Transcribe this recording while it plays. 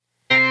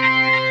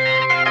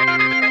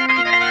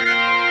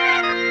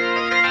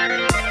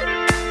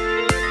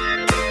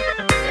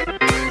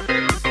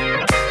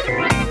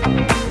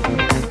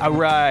All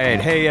right.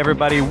 Hey,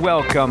 everybody.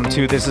 Welcome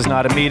to This Is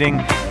Not a Meeting.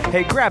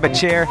 Hey, grab a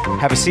chair,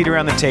 have a seat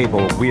around the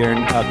table. We are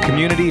a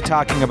community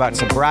talking about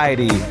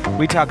sobriety.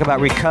 We talk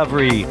about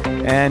recovery,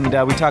 and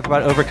we talk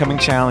about overcoming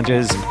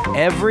challenges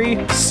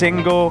every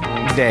single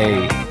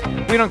day.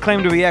 We don't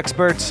claim to be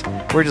experts.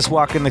 We're just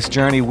walking this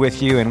journey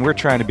with you, and we're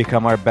trying to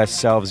become our best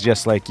selves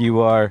just like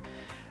you are.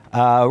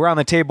 Around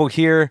the table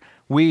here,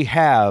 we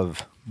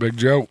have Big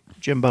Joe,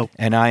 Jimbo,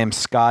 and I am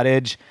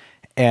Scottage,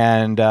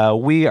 and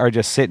we are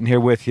just sitting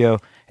here with you,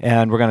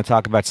 and we're going to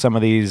talk about some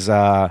of these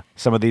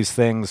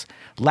things.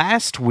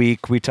 Last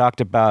week we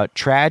talked about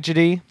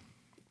tragedy,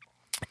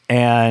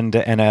 and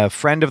a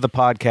friend of the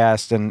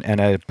podcast and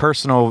a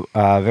personal,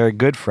 very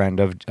good friend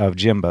of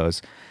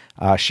Jimbo's,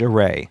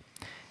 Sheree.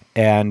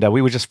 And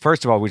we would just,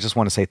 first of all, we just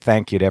want to say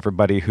thank you to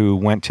everybody who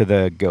went to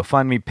the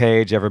GoFundMe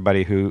page,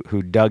 everybody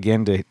who dug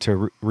in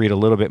to read a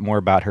little bit more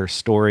about her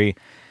story.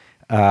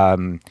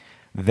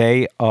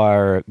 They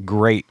are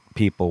great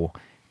people,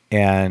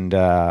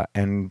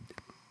 and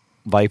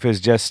life is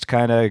just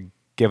kind of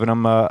giving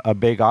them a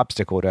big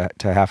obstacle to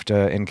have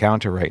to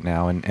encounter right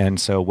now. And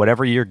so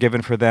whatever you're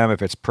giving for them,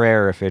 if it's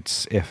prayer, if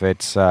it's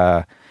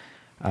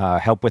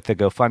help with the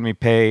GoFundMe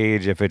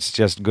page, if it's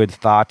just good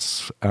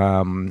thoughts,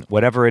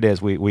 whatever it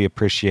is, we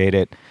appreciate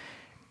it.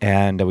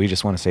 And we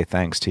just want to say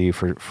thanks to you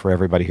for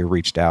everybody who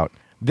reached out.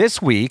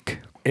 This week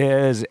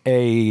is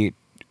a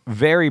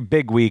very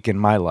big week in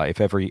my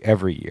life every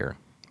year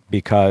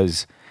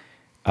because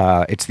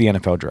it's the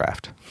NFL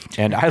draft.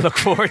 And I look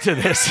forward to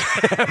this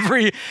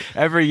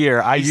every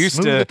year. I used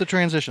smooth to at the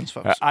transitions,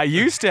 folks. I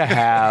used to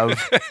have.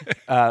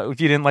 You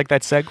didn't like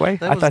that segue?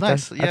 That was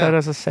nice. I thought it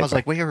was a segue. I was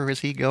like, where is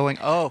he going?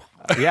 Oh,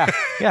 yeah.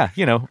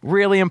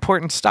 Really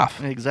important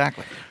stuff.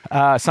 exactly.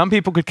 Some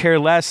people could care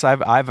less.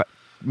 I've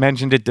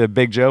mentioned it to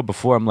Big Joe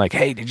before. I'm like,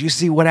 hey, did you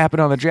see what happened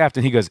on the draft?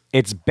 And he goes,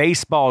 it's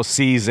baseball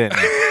season.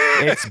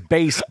 It's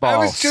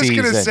baseball season. I was just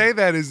going to say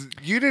that is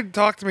you didn't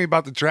talk to me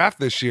about the draft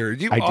this year.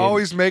 You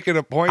always make it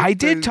a point. I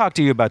did talk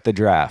to you about the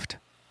draft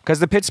because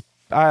the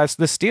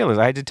Steelers.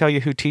 I had to tell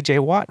you who T.J.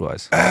 Watt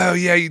was. Oh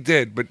yeah, you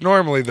did. But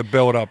normally the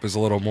build-up is a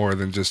little more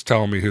than just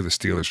telling me who the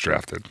Steelers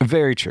drafted.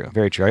 Very true.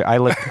 Very true. I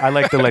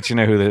like to let you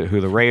know who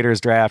the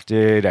Raiders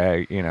drafted.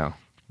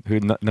 Who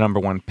the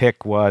number one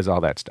pick was. All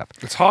that stuff.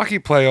 It's hockey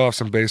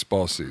playoffs and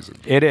baseball season.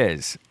 It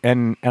is,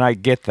 and I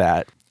get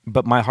that,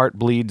 but my heart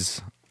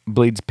bleeds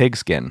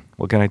pigskin.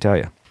 What can I tell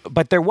you?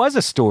 But there was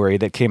a story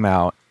that came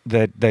out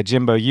that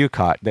Jimbo you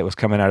caught that was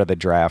coming out of the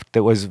draft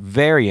that was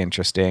very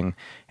interesting.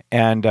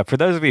 And for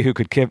those of you who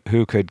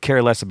could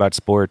care less about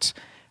sports,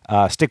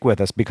 stick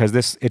with us because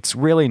it's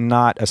really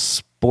not a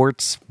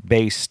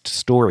sports-based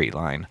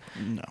storyline.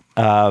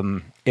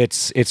 No,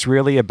 it's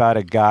really about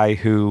a guy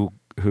who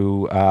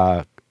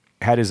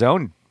had his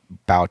own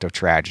bout of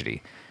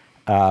tragedy.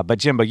 But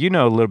Jimbo, you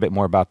know a little bit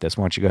more about this.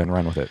 Why don't you go ahead and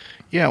run with it?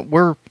 yeah,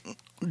 we're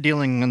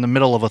dealing in the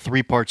middle of a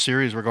 3-part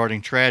series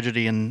regarding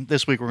tragedy, and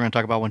this week we're going to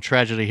talk about when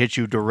tragedy hits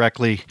you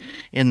directly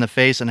in the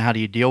face and how do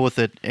you deal with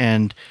it.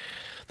 And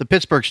the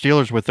Pittsburgh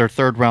Steelers, with their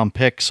 3rd-round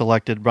pick,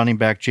 selected running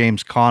back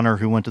James Conner,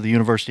 who went to the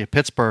University of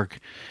Pittsburgh.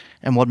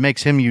 And what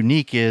makes him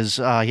unique is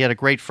he had a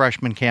great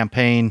freshman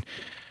campaign,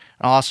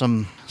 an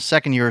awesome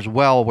second year as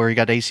well, where he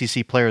got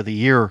ACC Player of the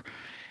Year.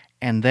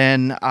 And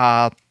then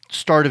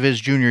start of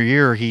his junior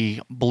year, he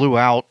blew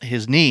out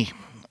his knee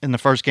in the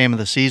first game of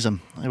the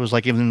season. It was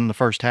like even in the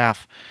first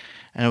half.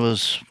 And it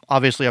was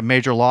obviously a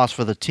major loss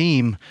for the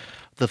team.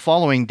 The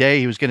following day,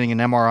 he was getting an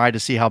MRI to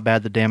see how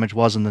bad the damage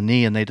was in the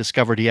knee, and they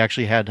discovered he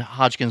actually had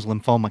Hodgkin's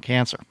lymphoma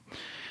cancer.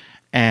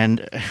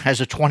 And as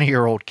a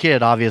 20-year-old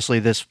kid, obviously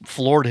this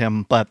floored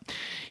him, but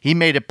he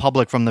made it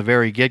public from the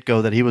very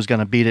get-go that he was going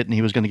to beat it and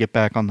he was going to get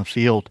back on the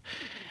field.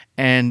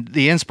 And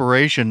the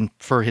inspiration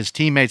for his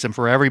teammates and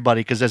for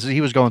everybody, because as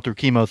he was going through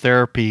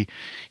chemotherapy,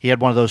 he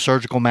had one of those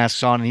surgical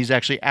masks on, and he's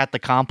actually at the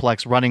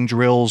complex running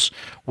drills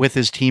with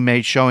his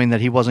teammates, showing that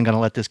he wasn't going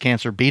to let this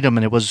cancer beat him.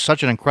 And it was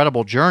such an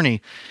incredible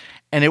journey.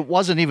 And it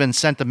wasn't even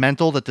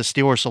sentimental that the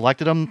Steelers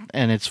selected him.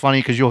 And it's funny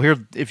because you'll hear,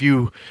 if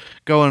you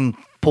go and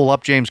pull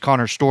up James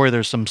Conner's story,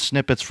 there's some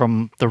snippets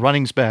from the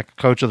running back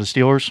coach of the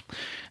Steelers.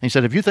 And he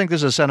said, if you think this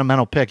is a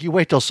sentimental pick, you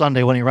wait till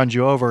Sunday when he runs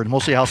you over, and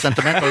we'll see how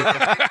sentimental he is.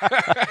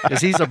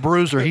 Because he's a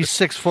bruiser. He's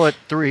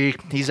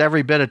 6'3". He's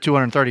every bit of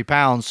 230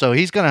 pounds. So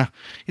he's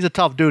a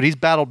tough dude. He's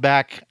battled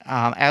back.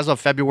 As of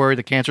February,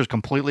 the cancer is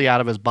completely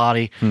out of his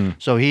body.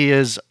 So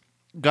he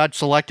got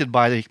selected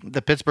by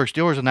the Pittsburgh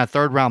Steelers in that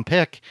 3rd-round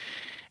pick.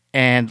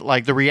 And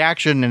like the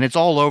reaction, and it's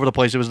all over the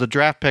place. It was the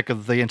draft pick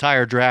of the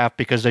entire draft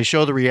because they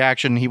show the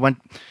reaction.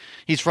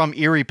 He's from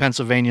Erie,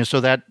 Pennsylvania.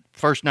 So that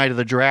first night of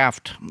the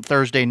draft,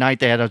 Thursday night,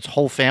 they had his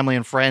whole family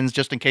and friends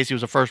just in case he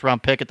was a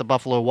 1st-round pick at the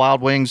Buffalo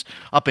Wild Wings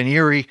up in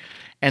Erie.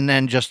 And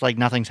then just like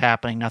nothing's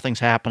happening.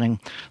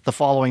 The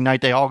following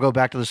night, they all go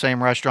back to the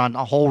same restaurant.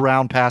 A whole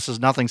round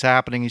passes, nothing's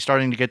happening. He's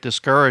starting to get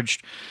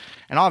discouraged.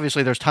 And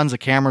obviously there's tons of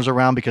cameras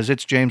around because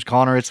it's James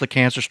Conner, it's the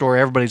cancer story,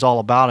 everybody's all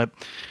about it.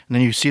 And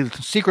then you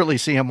secretly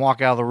see him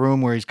walk out of the room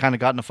where he's kind of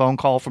gotten a phone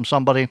call from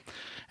somebody.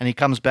 and he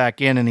comes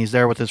back in and he's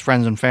there with his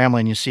friends and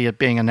family, and you see it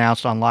being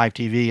announced on live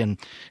TV, and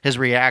his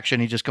reaction,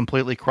 he just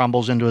completely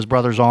crumbles into his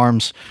brother's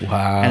arms.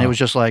 Wow. And it was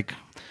just like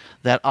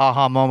that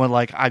aha moment,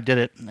 like, I did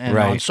it, and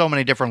Right. on so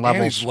many different And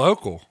levels. he's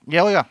local.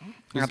 Yeah, yeah.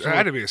 There Absolutely.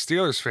 had to be a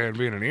Steelers fan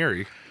being in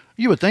Erie.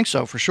 You would think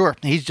so, for sure.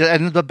 He's just,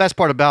 and the best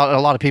part about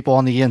a lot of people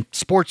on the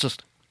sports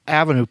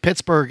avenue,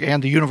 Pittsburgh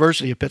and the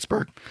University of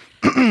Pittsburgh,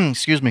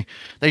 excuse me,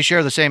 they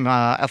share the same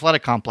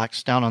athletic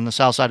complex down on the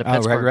south side of Oh,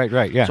 Pittsburgh.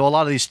 right, yeah. So a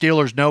lot of these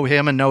Steelers know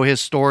him and know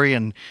his story,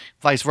 and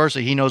vice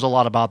versa. He knows a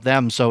lot about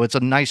them. So it's a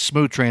nice,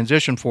 smooth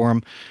transition for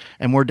him.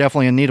 And we're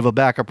definitely in need of a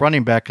backup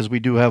running back because we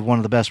do have one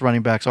of the best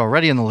running backs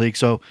already in the league.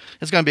 So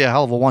it's going to be a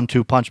hell of a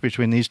 1-2 punch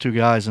between these two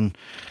guys. And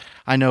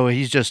I know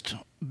he's just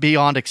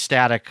beyond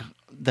ecstatic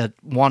that,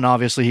 one,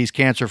 obviously he's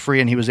cancer-free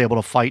and he was able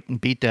to fight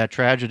and beat that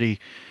tragedy.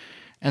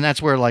 And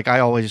that's where, like I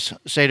always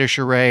say to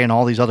Sheree and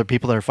all these other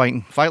people that are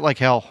fighting, fight like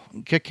hell,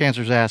 kick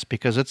cancer's ass,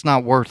 because it's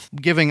not worth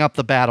giving up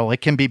the battle. It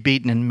can be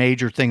beaten and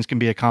major things can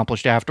be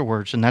accomplished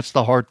afterwards. And that's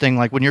the hard thing,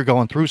 like when you're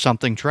going through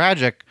something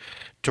tragic,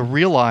 to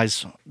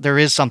realize there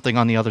is something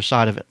on the other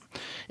side of it.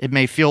 It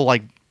may feel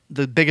like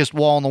the biggest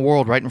wall in the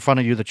world right in front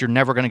of you that you're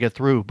never going to get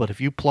through. But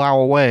if you plow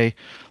away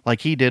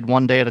like he did,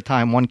 one day at a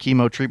time, one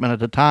chemo treatment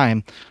at a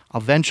time,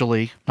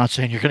 eventually, not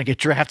saying you're going to get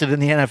drafted in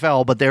the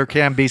NFL, but there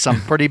can be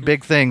some pretty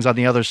big things on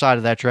the other side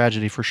of that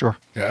tragedy for sure.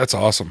 Yeah, that's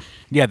awesome.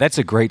 Yeah, that's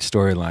a great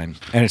storyline,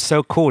 and it's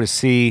so cool to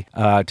see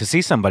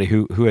somebody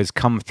who has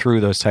come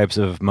through those types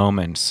of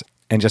moments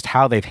and just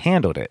how they've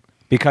handled it.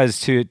 Because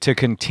to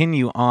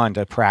continue on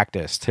to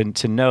practice,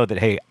 to know that,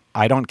 hey,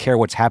 I don't care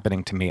what's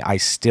happening to me, I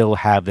still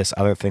have this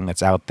other thing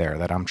that's out there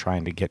that I'm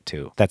trying to get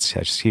to.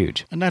 That's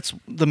huge. And that's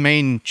the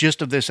main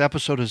gist of this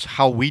episode, is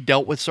how we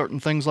dealt with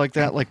certain things like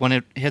that. Like when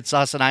it hits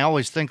us, and I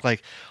always think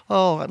like,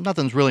 oh,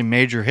 nothing's really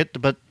major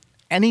hit, but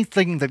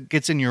anything that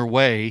gets in your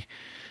way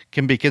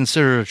can be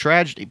considered a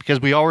tragedy because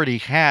we already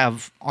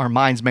have our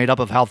minds made up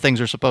of how things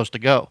are supposed to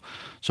go.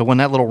 So when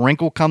that little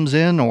wrinkle comes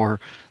in, or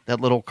that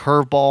little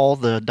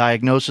curveball, the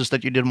diagnosis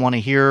that you didn't want to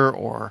hear,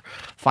 or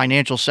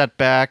financial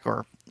setback,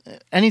 or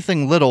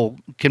anything little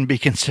can be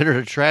considered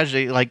a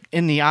tragedy. Like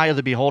in the eye of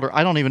the beholder,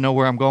 I don't even know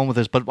where I'm going with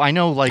this, but I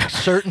know like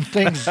certain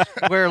things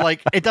where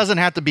like it doesn't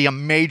have to be a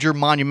major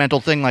monumental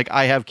thing like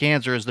I have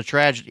cancer is the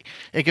tragedy.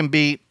 It can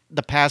be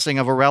the passing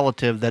of a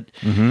relative that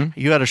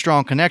you had a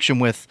strong connection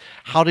with.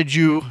 How did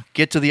you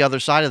get to the other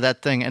side of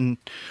that thing? And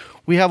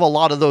we have a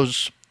lot of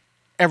those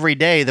every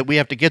day that we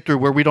have to get through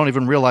where we don't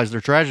even realize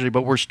they're tragedy,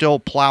 but we're still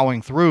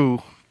plowing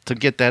through to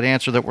get that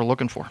answer that we're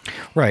looking for.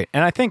 Right.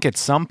 And I think at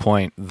some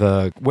point,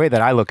 the way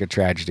that I look at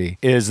tragedy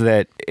is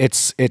that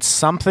it's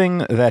something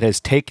that has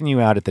taken you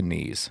out at the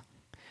knees,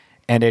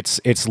 and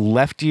it's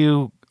left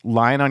you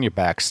lying on your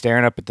back,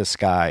 staring up at the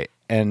sky,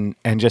 and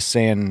just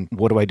saying,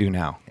 what do I do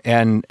now?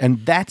 And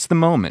that's the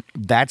moment.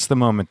 That's the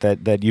moment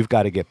that you've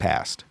got to get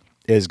past,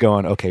 is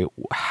going, okay,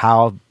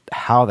 how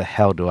the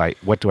hell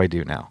what do I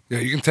do now? Yeah,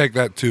 you can take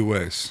that two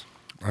ways.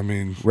 I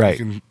mean, Right.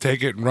 You can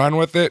take it and run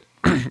with it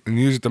and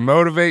use it to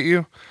motivate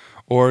you,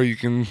 or you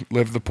can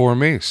live the poor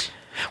me's.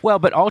 Well,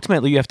 but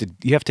ultimately you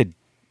have to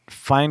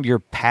find your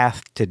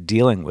path to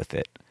dealing with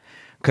it,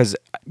 because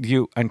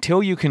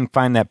until you can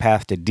find that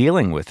path to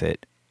dealing with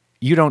it,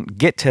 you don't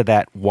get to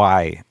that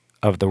why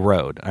of the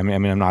road. I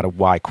mean, I'm not a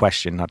why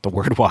question, not the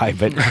word why,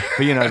 but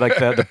you know, like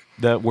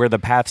the where the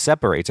path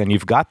separates, and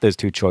you've got those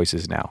two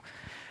choices now.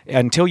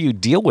 Until you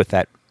deal with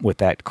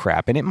that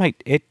crap, and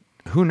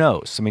who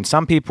knows? I mean,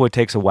 some people it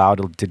takes a while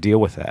to deal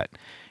with that.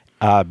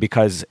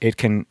 Because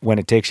when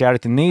it takes you out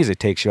at the knees, it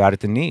takes you out at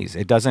the knees.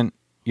 It doesn't,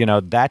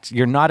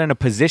 you're not in a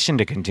position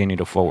to continue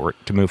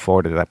to move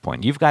forward at that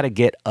point. You've got to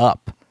get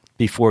up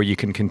before you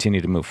can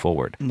continue to move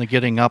forward. And the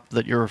getting up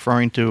that you're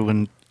referring to,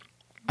 and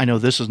I know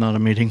this is not a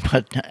meeting,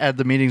 but at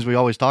the meetings we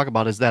always talk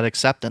about, is that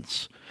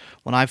acceptance.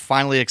 When I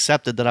finally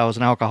accepted that I was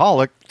an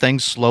alcoholic,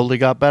 things slowly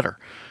got better.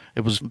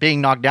 It was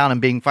being knocked down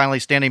and being finally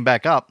standing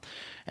back up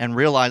and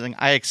realizing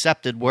I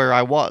accepted where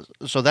I was.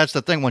 So that's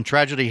the thing. When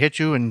tragedy hits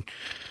you, and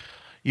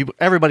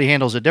everybody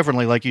handles it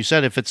differently. Like you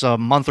said, if it's a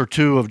month or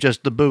two of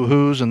just the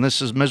boo-hoos and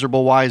this is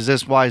miserable, why is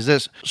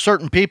this?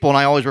 Certain people, and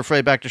I always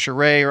refer back to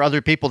Sheree or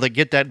other people that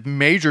get that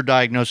major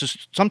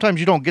diagnosis, sometimes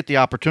you don't get the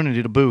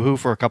opportunity to boo-hoo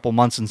for a couple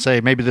months and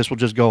say, maybe this will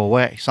just go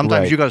away.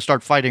 Sometimes Right. you got to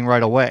start fighting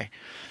right away.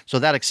 So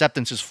that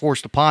acceptance is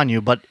forced upon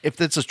you. But if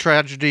it's a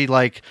tragedy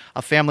like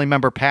a family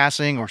member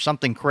passing or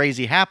something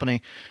crazy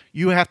happening,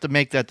 you have to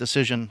make that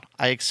decision.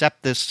 I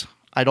accept this.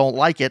 I don't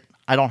like it.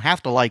 I don't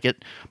have to like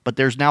it, but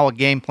there's now a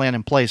game plan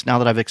in place now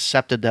that I've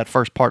accepted that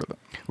first part of it.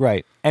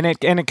 Right. And it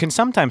can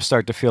sometimes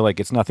start to feel like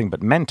it's nothing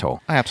but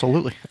mental.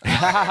 Absolutely.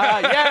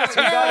 Yes,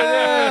 we got it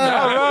in.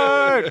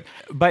 All right.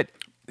 But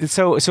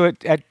so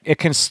it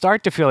can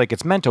start to feel like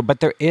it's mental, but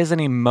there is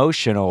an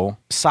emotional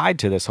side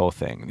to this whole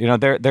thing.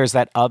 There's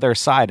that other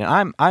side,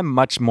 and I'm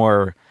much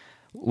more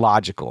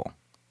logical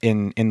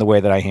in the way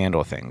that I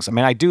handle things. I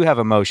mean, I do have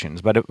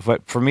emotions, but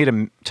for me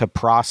to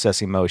process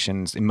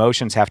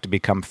emotions have to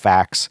become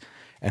facts,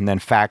 and then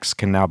facts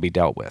can now be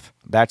dealt with.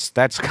 That's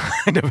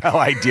kind of how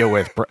I deal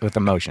with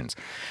emotions.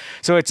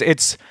 So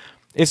it's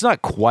It's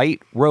not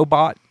quite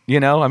robot, you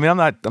know. I mean, I'm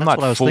not That's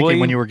what I was fully, thinking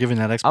when you were giving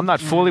that explanation. I'm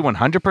not fully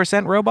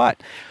 100%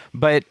 robot,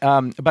 but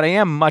I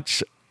am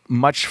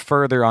much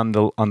further on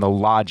the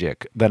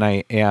logic than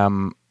I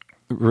am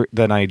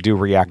than I do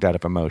react out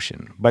of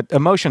emotion. But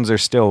emotions are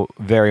still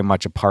very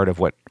much a part of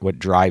what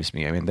drives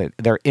me. I mean,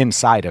 they're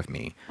inside of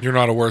me. You're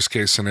not a worst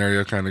case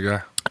scenario kind of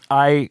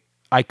guy.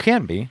 I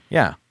can be,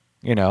 yeah.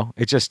 You know,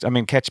 it's just, I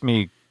mean, catch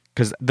me,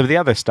 because the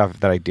other stuff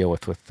that I deal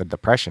with the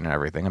depression and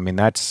everything, I mean,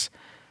 that's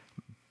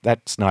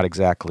not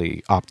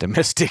exactly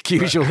optimistic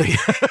usually.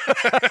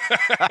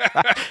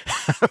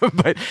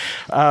 but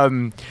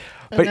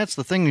And that's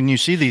the thing, when you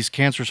see these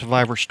cancer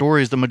survivor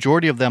stories, the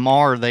majority of them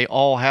they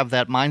all have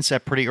that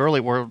mindset pretty early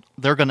where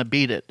they're going to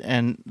beat it.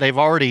 And they've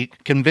already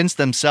convinced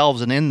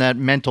themselves and in that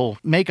mental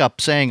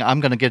makeup saying, I'm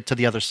going to get to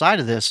the other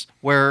side of this,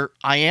 where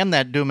I am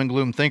that doom and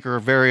gloom thinker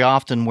very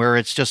often, where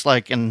it's just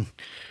like, and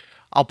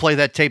I'll play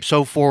that tape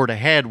so forward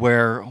ahead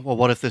where, well,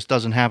 what if this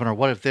doesn't happen? Or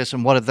what if this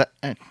and what if that?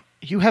 And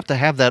you have to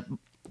have that,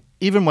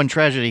 even when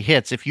tragedy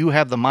hits, if you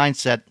have the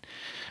mindset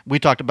we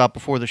talked about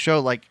before the show,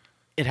 like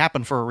it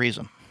happened for a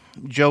reason.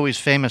 Joey's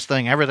famous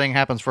thing, everything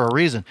happens for a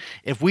reason.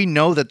 If we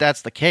know that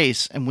that's the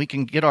case and we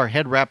can get our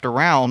head wrapped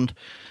around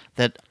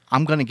that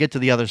I'm going to get to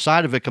the other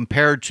side of it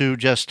compared to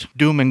just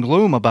doom and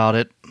gloom about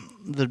it,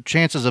 the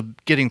chances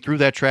of getting through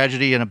that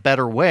tragedy in a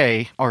better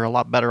way are a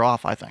lot better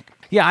off, I think.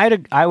 yeah,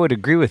 I would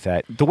agree with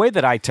that. The way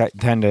that I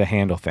tend to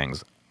handle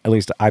things, at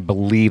least I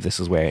believe this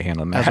is the way I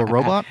handle them. As a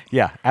robot?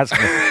 Yeah, as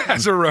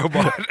a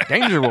robot.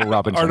 danger, Will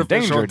Robinson.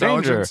 Artificial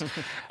Danger. intelligence.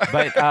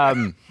 But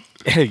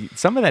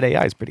some of that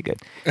AI is pretty good.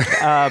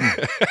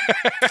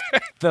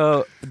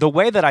 The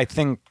way that I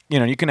think, you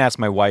know, you can ask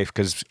my wife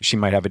because she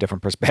might have a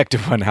different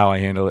perspective on how I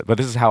handle it, but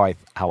this is how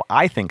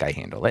I think I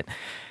handle it,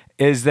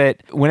 is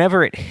that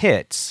whenever it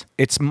hits,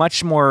 it's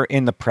much more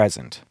in the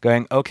present,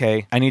 going,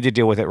 okay, I need to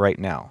deal with it right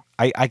now.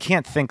 I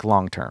can't think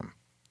long term.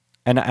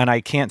 And I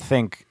can't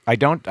think, I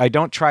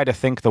don't try to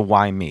think the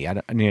why me,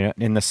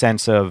 in the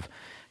sense of,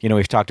 you know,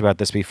 we've talked about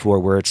this before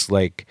where it's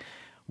like,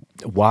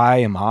 why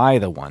am I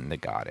the one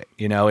that got it?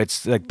 You know,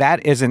 it's like,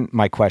 that isn't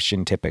my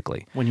question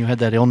typically. When you had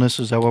that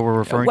illness, is that what we're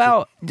referring to?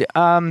 Well,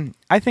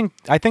 I think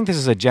this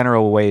is a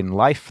general way in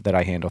life that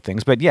I handle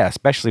things, but yeah,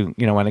 especially,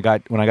 you know, when I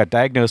got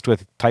diagnosed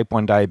with type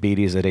 1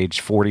 diabetes at age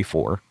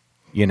 44,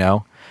 you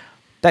know,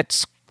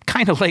 that's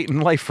kind of late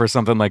in life for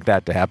something like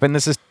that to happen.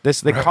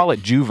 They call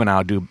it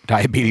juvenile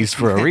diabetes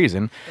for a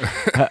reason.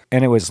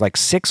 And it was like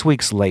 6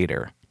 weeks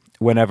later,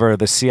 whenever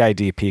the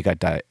CIDP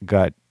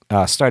got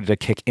started to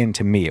kick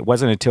into me. It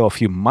wasn't until a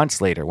few months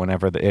later,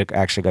 whenever it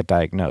actually got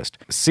diagnosed.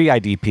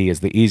 CIDP is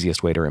the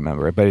easiest way to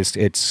remember it, but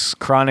it's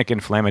chronic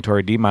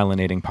inflammatory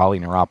demyelinating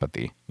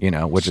polyneuropathy. You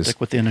know, which is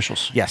stick with the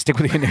initials. Yeah, stick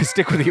with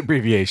the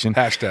abbreviation.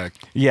 Hashtag.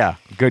 Yeah,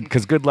 good,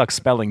 because good luck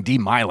spelling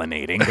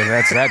demyelinating, because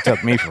that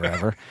took me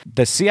forever.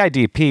 The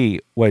CIDP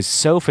was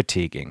so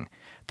fatiguing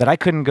that I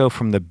couldn't go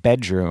from the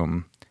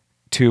bedroom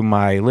to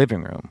my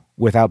living room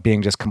without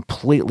being just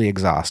completely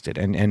exhausted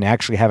and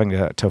actually having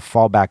to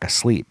fall back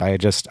asleep. I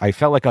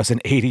felt like I was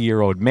an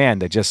 80-year-old man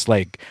that just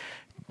like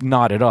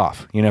nodded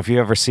off. You know, if you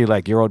ever see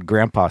like your old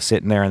grandpa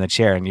sitting there in the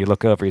chair and you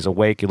look over, he's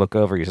awake, you look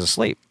over, he's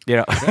asleep. You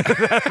know,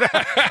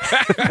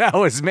 that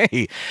was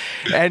me.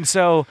 And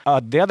so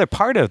the other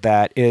part of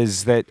that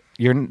is that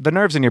the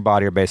nerves in your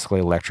body are basically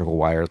electrical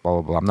wires, blah,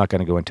 blah, blah. I'm not going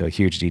to go into a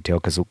huge detail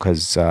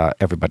because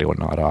everybody will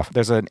nod off.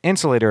 There's an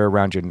insulator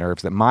around your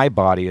nerves that my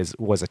body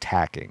was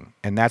attacking.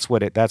 And that's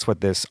what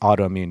this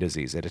autoimmune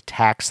disease, it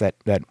attacks that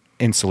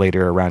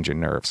insulator around your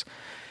nerves.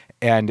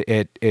 And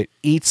it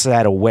eats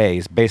that away,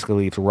 it basically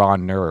leaves raw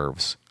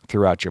nerves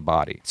throughout your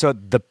body. So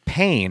the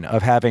pain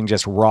of having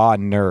just raw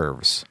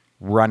nerves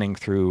running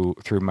through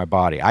my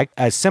body,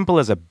 as simple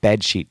as a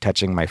bed sheet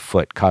touching my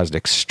foot caused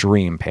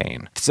extreme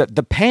pain. So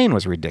the pain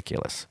was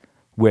ridiculous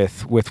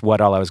with what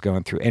all I was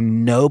going through,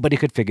 and nobody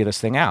could figure this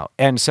thing out.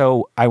 And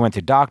so I went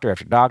to doctor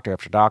after doctor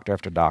after doctor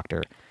after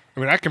doctor. I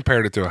mean, I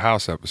compared it to a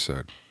House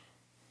episode.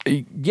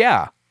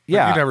 Yeah.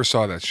 Yeah. You never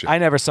saw that shit. I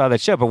never saw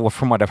that show, but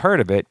from what I've heard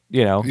of it,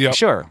 you know,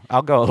 Sure,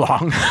 I'll go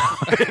along.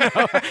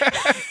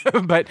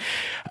 But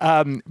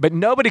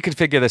nobody could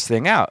figure this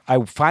thing out.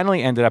 I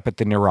finally ended up at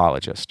the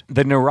neurologist.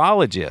 The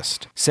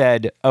neurologist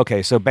said,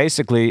 okay, so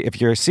basically, if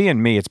you're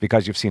seeing me, it's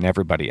because you've seen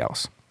everybody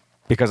else.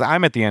 Because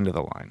I'm at the end of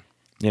the line.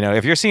 You know,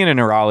 if you're seeing a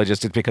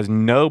neurologist, it's because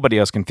nobody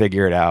else can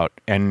figure it out,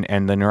 and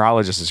the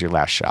neurologist is your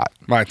last shot.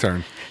 My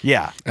turn.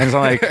 Yeah, and so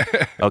I'm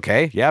like,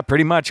 okay, yeah,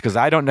 pretty much, because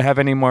I don't have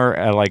any more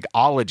like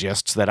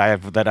ologists that I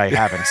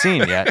haven't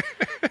seen yet.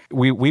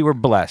 We were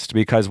blessed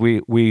because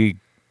we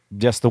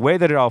just the way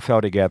that it all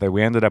fell together.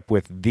 We ended up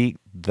with the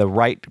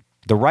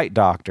right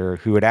doctor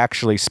who had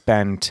actually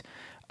spent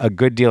a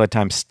good deal of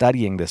time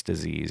studying this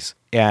disease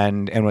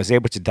and was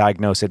able to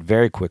diagnose it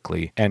very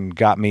quickly and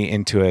got me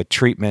into a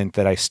treatment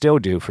that I still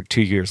do for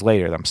 2 years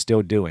later that I'm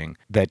still doing,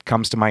 that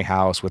comes to my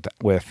house with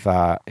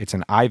it's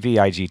an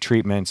IVIG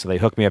treatment. So they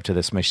hook me up to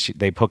this machine,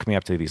 they hook me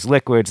up to these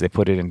liquids, they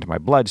put it into my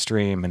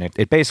bloodstream, and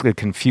it basically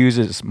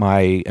confuses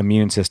my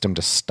immune system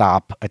to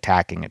stop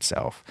attacking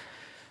itself.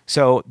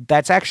 So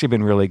that's actually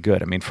been really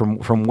good. I mean,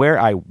 from where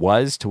I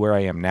was to where I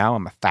am now,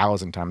 I'm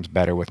 1,000 times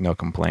better with no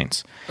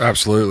complaints.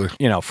 Absolutely.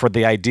 You know, for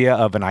the idea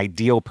of an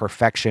ideal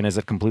perfection, is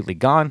it completely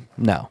gone?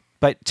 No.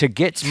 But to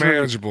get It's through,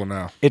 manageable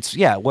now.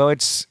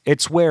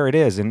 it's where it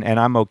is, and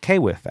I'm okay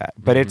with that.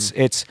 But it's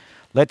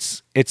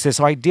this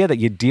idea that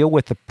you deal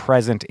with the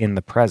present in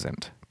the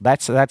present.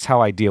 That's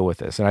how I deal with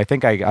this. And I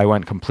think I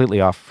went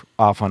completely off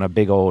on a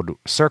big old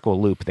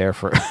circle loop there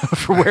for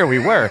for where we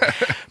were.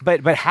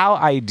 But how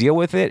I deal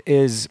with it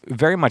is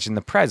very much in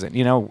the present.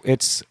 You know,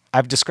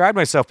 I've described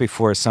myself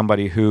before as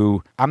somebody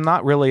who, I'm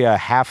not really a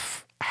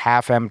half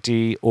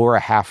empty or a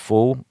half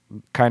full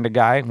kind of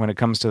guy when it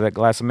comes to that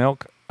glass of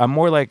milk. I'm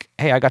more like,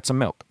 hey, I got some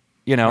milk.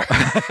 You know,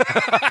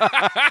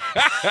 I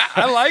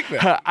like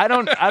that. I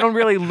don't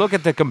really look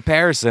at the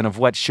comparison of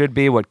what should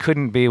be, what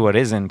couldn't be, what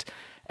isn't,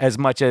 as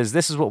much as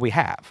this is what we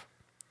have,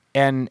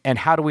 and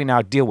how do we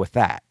now deal with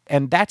that?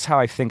 And that's how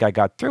I think I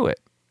got through it.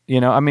 You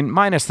know, I mean,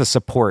 minus the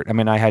support. I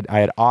mean, I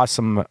had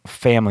awesome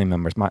family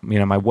members.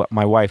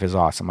 My wife is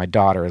awesome. My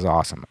daughter is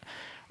awesome.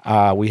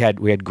 We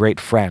had great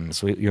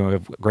friends. We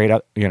have great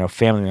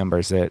family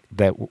members that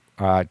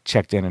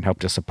checked in and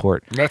helped us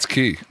support. That's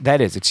key.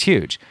 It's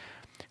huge.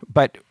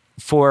 But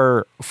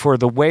for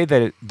the way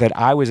that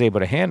I was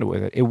able to handle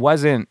with it, it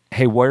wasn't,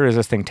 hey, where does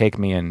this thing take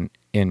me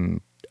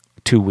in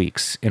 2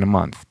 weeks, in a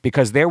month?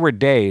 Because there were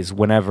days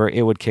whenever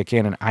it would kick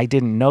in and I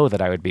didn't know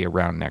that I would be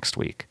around next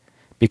week,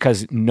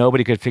 because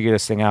nobody could figure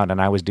this thing out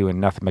and I was doing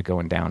nothing but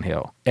going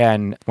downhill,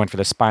 and went for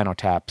the spinal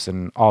taps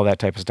and all that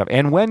type of stuff.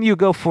 And when you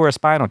go for a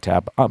spinal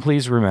tap,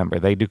 please remember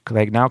they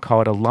now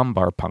call it a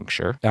lumbar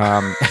puncture,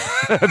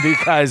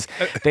 because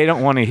they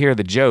don't want to hear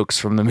the jokes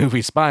from the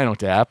movie Spinal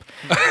Tap.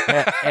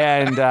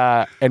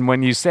 And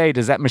when you say,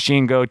 does that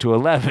machine go to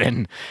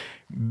 11?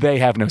 They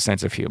have no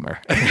sense of humor.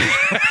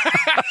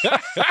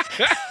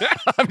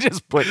 I'm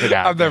just putting it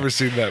out. I've never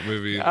seen that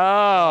movie.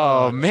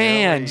 Oh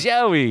man,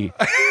 Joey.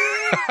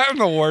 I'm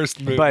the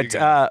worst movie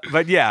guy.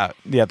 But yeah,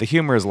 the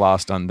humor is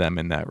lost on them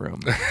in that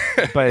room.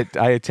 But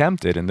I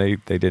attempted, and they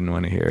didn't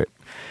want to hear it.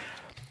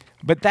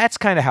 But that's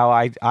kind of how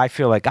I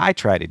feel like I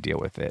try to deal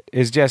with it,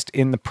 is just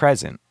in the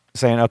present,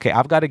 saying, okay,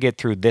 I've got to get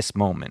through this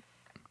moment.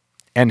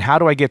 And how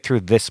do I get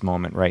through this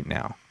moment right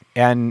now?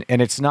 And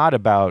it's not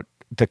about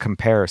the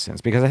comparisons,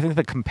 because I think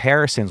the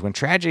comparisons, when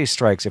tragedy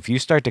strikes, if you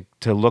start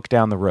to look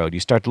down the road, you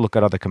start to look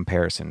at other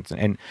comparisons,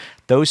 and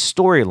those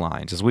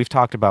storylines, as we've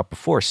talked about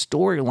before,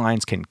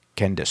 storylines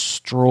can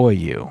destroy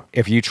you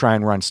if you try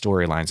and run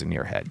storylines in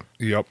your head.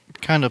 Yep.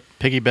 Kind of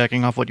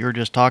piggybacking off what you were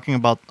just talking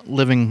about,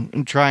 living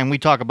and trying. We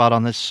talk about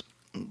on this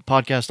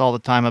podcast all the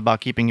time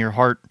about keeping your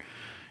heart,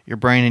 your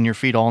brain, and your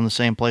feet all in the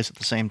same place at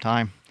the same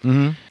time.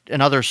 Mm-hmm.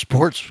 Another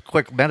sports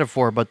quick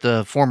metaphor, but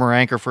the former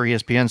anchor for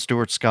ESPN,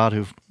 Stuart Scott,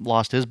 who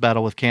lost his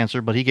battle with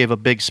cancer, but he gave a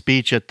big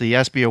speech at the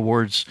ESPY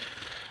Awards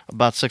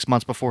about 6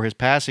 months before his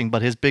passing.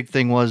 But his big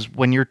thing was,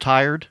 when you're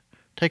tired,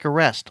 take a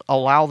rest.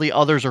 Allow the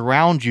others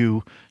around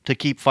you to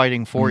keep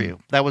fighting for you.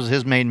 That was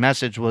his main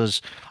message,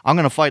 was, I'm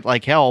going to fight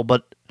like hell,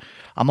 but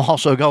I'm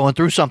also going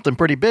through something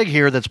pretty big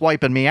here that's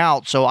wiping me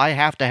out. So I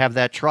have to have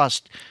that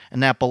trust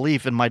and that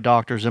belief in my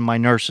doctors and my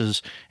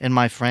nurses and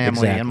my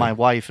family and my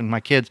wife and my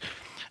kids.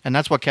 And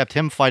that's what kept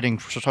him fighting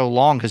for so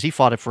long, because he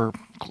fought it for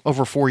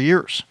over 4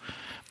 years.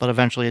 But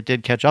eventually it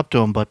did catch up to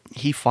him, but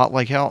he fought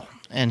like hell.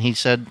 And he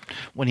said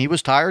when he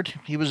was tired,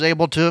 he was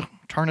able to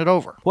turn it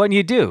over. Well, and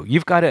you do.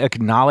 You've got to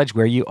acknowledge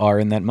where you are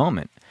in that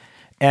moment.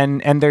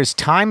 And there's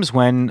times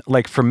when,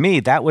 like for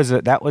me,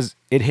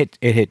 it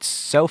hit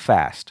so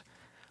fast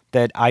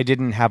that I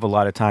didn't have a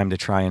lot of time to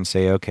try and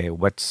say, okay,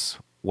 what's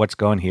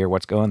going here,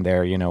 what's going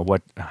there,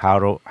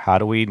 how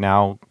do we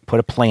now put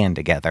a plan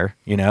together?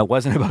 It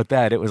wasn't about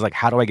that. It was like,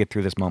 how do I get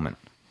through this moment?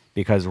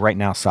 Because right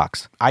now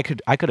sucks. I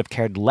could have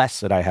cared less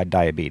that I had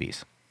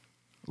diabetes.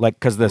 Like,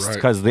 because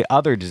the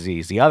other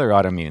disease, the other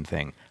autoimmune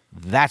thing,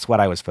 that's what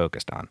I was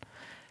focused on.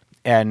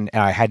 And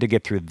I had to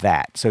get through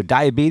that. So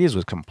diabetes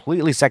was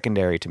completely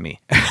secondary to me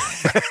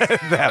at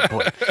that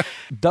point.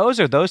 Those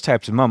are those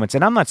types of moments.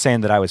 And I'm not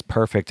saying that I was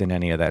perfect in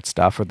any of that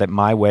stuff, or that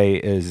my way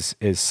is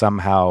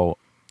somehow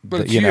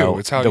But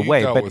it's how the you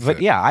way. dealt with But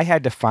it. yeah, I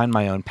had to find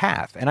my own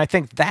path, and I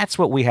think that's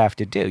what we have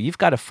to do. You've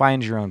got to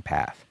find your own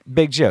path.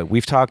 Big Joe,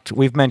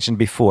 we've mentioned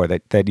before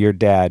that your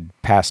dad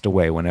passed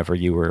away whenever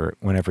you were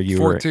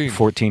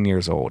 14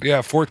 years old.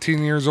 Yeah,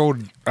 14 years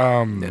old.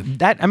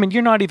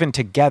 You're not even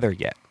together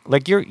yet.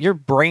 Like your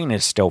brain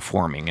is still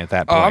forming at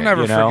that point. I'll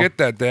never forget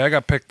that day. I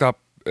got picked up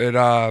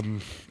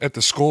at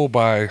the school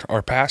by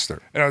our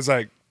pastor, and I was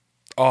like,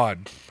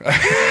 odd.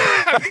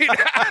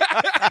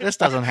 This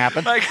doesn't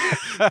happen. Like,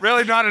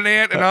 really, not an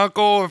aunt, an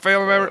uncle, a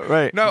family member.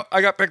 Right. No,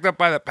 I got picked up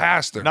by the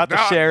pastor, not the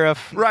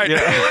sheriff. Right.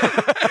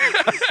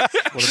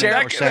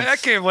 That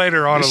came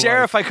later on. The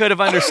sheriff, I could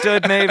have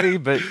understood maybe,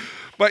 but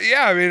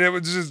yeah, it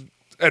was just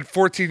at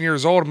 14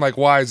 years old. I'm like,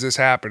 why is this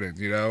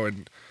happening?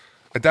 And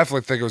I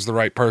definitely think it was the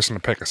right person to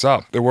pick us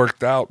up. It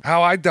worked out.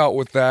 How I dealt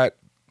with that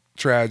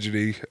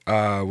tragedy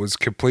was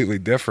completely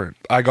different.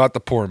 I got the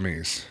poor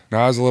me's.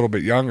 Now I was a little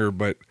bit younger,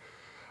 but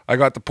I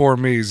got the poor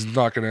me's.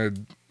 Not gonna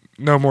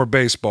no more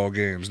baseball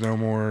games, no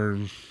more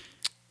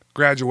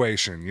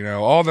graduation,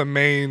 all the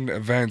main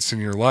events in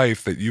your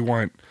life that you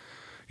want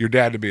your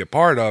dad to be a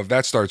part of,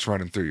 that starts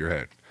running through your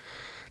head.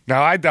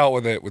 Now, I dealt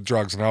with it with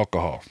drugs and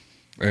alcohol,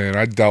 and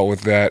I dealt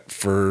with that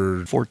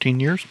for 14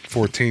 years.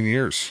 14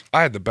 years.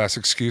 I had the best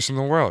excuse in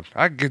the world.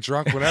 I could get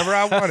drunk whenever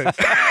I wanted.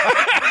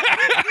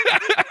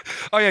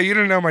 Oh, yeah, you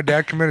didn't know my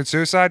dad committed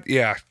suicide?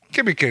 Yeah,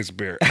 give me a case of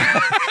beer.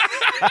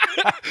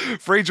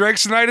 Free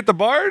drinks tonight at the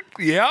bar?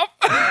 Yep.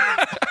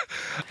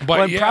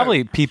 But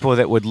probably people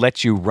that would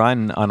let you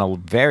run on a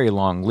very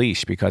long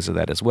leash because of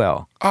that as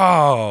well.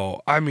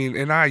 Oh,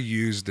 and I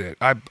used it.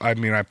 I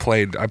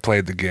played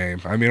the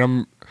game.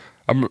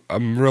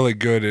 I'm really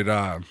good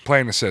at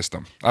playing the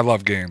system. I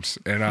love games,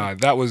 and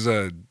that was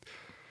a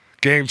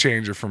game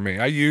changer for me.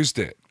 I used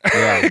it.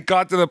 Yeah. It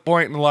got to the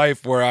point in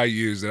life where I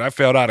used it. I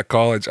failed out of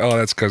college. Oh,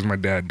 that's because my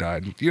dad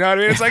died. You know what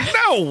I mean? It's like,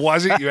 no, it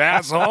wasn't, you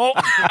asshole.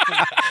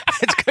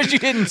 It's because you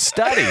didn't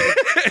study.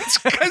 It's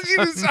because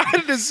you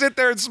decided to sit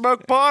there and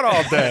smoke pot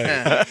all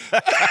day.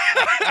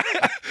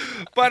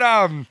 But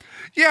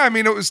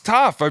it was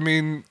tough.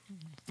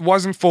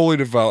 Wasn't fully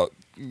developed.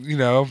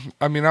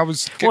 I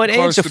was well, at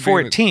close age of to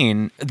being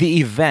 14,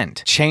 the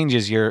event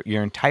changes your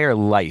entire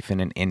life in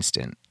an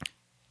instant.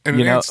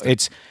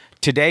 It's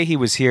today he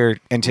was here,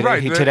 and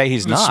today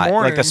he's not.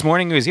 Like this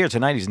morning he was here,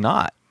 tonight he's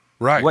not.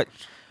 Right.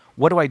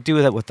 What do I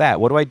do with that?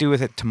 What do I do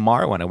with it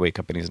tomorrow when I wake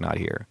up and he's not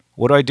here?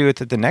 What do I do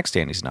with it the next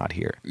day and he's not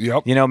here?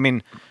 Yep.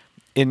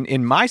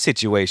 In my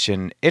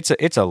situation,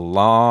 it's a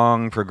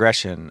long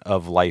progression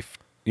of life.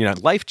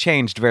 Life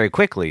changed very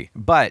quickly,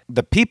 but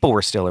the people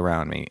were still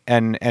around me,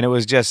 and it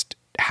was just,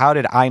 how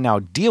did I now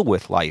deal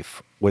with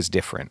life was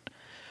different.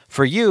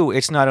 For you,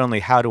 it's not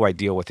only how do I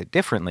deal with it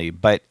differently,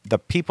 but the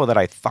people that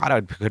I thought I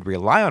could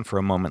rely on for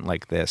a moment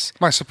like this.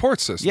 My support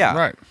system, yeah,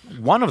 right.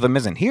 One of them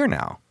isn't here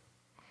now.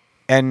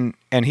 And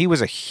he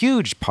was a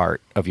huge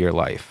part of your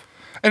life.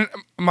 And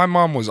my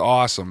mom was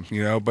awesome,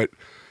 but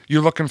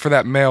you're looking for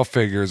that male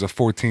figure as a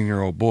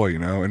 14-year-old boy,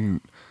 and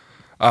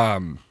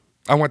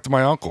I went to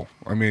my uncle.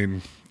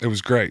 It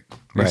was great.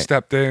 He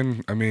stepped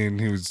in.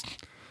 He was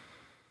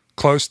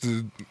closest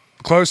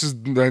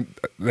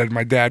that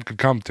my dad could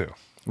come to.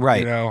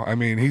 Right.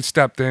 He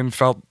stepped in,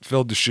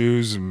 filled the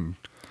shoes, and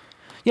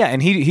yeah,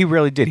 and he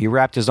really did. He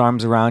wrapped his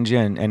arms around you,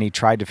 and he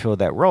tried to fill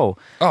that role.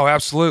 Oh,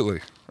 absolutely.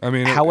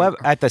 However,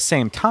 at the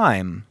same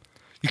time,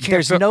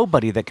 there's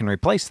nobody that can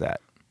replace that.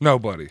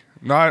 Nobody.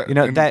 Not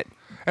that.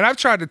 And I've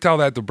tried to tell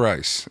that to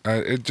Bryce.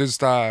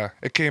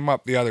 It came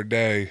up the other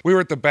day. We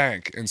were at the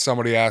bank, and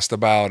somebody asked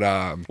about,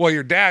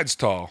 your dad's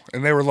tall,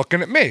 and they were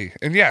looking at me,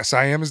 and yes,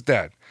 I am his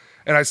dad,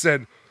 and I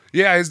said,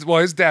 yeah,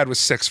 his dad was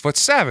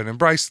 6'7", and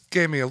Bryce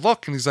gave me a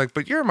look, and he's like,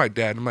 but you're my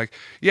dad. I'm like,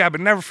 yeah,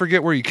 but never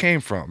forget where you came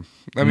from.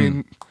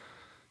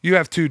 You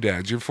have two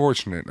dads. You're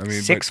fortunate.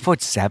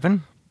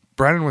 6'7"?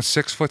 Brennan was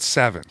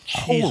 6'7".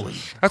 Holy!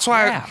 That's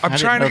why I'm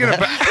trying to get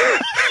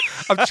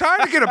I'm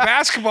trying to get a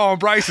basketball in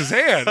Bryce's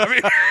hand.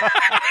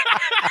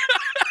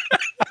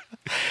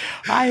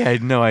 I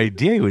had no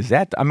idea he was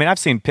that. I've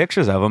seen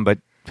pictures of him, but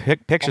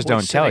pictures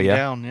don't tell you.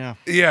 Down, yeah.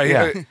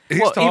 Yeah.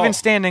 He's tall. Even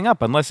standing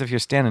up, unless if you're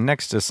standing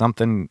next to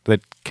something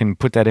that can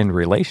put that into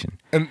relation.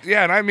 And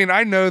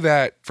I know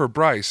that for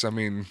Bryce.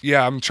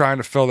 I'm trying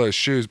to fill those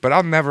shoes, but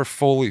I'll never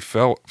fully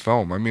fill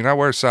them. I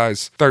wear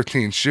size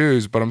 13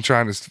 shoes, but I'm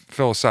trying to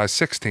fill a size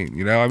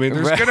 16.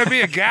 There's going to be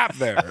a gap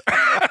there.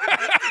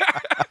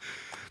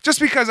 Just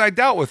because I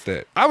dealt with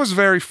it. I was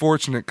very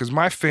fortunate because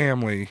my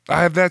family,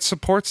 I have that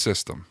support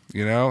system.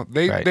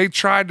 They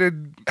tried to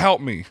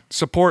help me,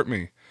 support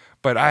me.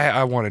 But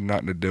I wanted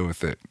nothing to do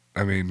with it.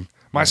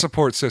 My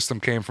support system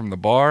came from the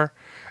bar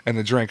and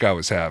the drink I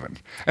was having.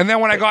 And then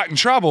when I got in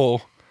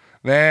trouble,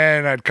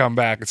 then I'd come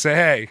back and say,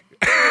 hey,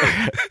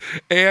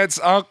 aunts,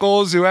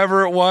 uncles,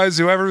 whoever was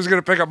going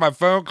to pick up my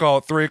phone call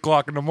at 3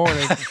 o'clock in the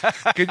morning,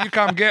 can you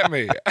come get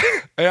me?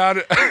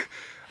 And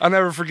I'll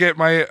never forget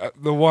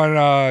the one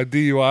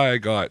DUI I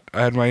got.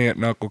 I had my aunt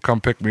and uncle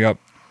come pick me up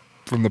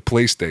from the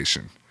police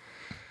station.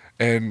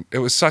 And it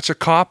was such a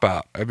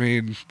cop-out.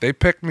 They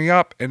picked me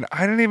up, and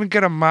I didn't even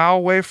get a mile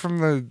away from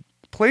the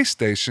police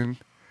station,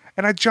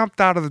 and I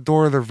jumped out of the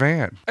door of their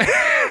van.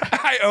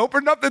 I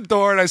opened up the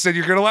door, and I said,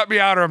 you're going to let me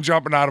out or I'm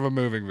jumping out of a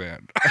moving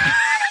van.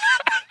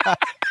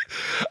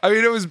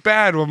 It was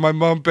bad when my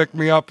mom picked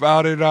me up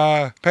out in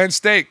Penn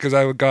State because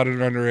I got an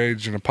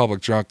underage in a public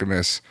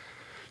drunkenness.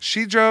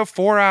 She drove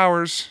 4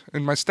 hours,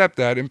 and my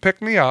stepdad, and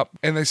picked me up,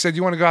 and they said,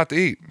 you want to go out to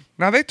eat?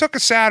 Now, they took a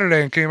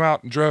Saturday and came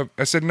out and drove.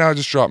 I said, no,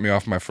 just drop me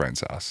off at my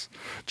friend's house.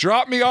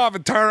 Drop me off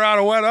and turn around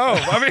and went home.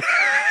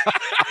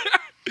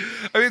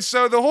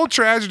 So the whole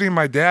tragedy of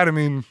my dad,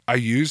 I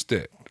used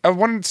it. I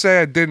wouldn't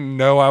say I didn't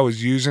know I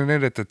was using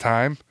it at the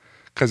time,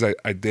 because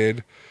I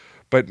did.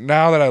 But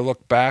now that I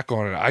look back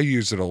on it, I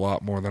use it a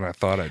lot more than I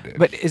thought I did.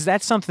 But is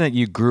that something that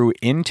you grew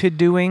into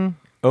doing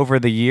over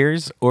the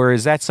years, or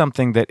is that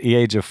something that at the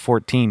age of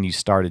 14 you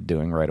started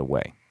doing right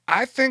away?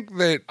 I think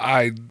that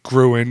I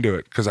grew into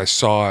it because I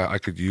saw I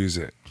could use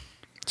it.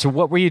 So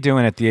what were you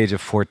doing at the age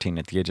of 14,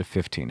 at the age of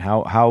 15?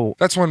 How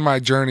That's when my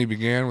journey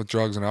began with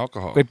drugs and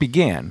alcohol. it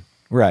began,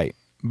 right?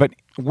 But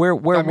where I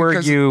mean, were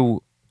 'cause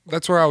you?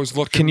 That's where I was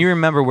looking. Can you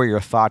remember where your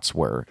thoughts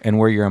were and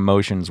where your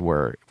emotions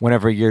were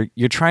whenever you're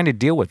trying to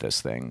deal with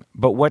this thing?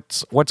 But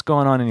what's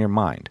going on in your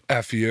mind?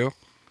 F you.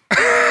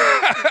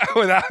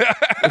 Without,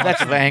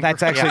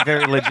 That's actually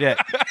very legit.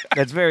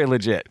 That's very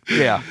legit.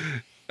 Yeah.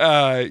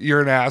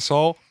 you're an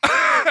asshole.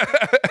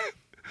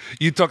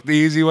 You took the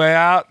easy way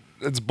out.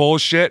 It's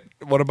bullshit.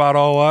 What about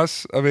all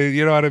us? I mean,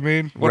 you know what I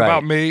mean? What Right.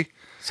 about me?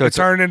 So it it's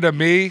turned into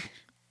me.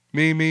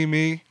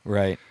 Me.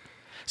 Right.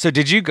 So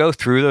did you go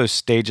through those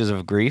stages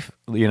of grief?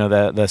 You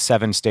know, the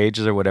 7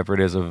 stages or whatever it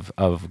is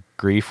of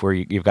grief, where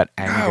you've got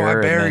No, I anger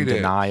and then buried it.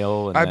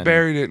 denial. And I then,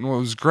 buried it. And what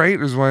was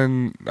great is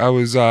when I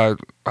was, how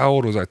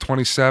old was I?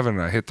 27.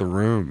 And I hit the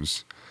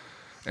rooms.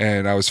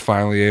 And I was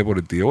finally able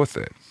to deal with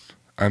it.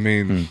 I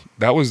mean,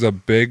 that was the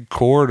big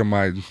core to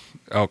my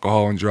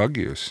alcohol and drug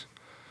use.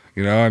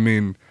 You know, I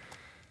mean,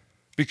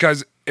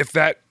 because if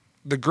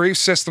the grief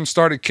system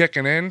started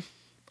kicking in,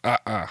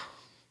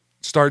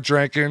 start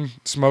drinking,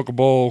 smoke a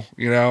bowl,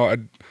 you know,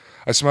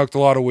 I smoked a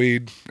lot of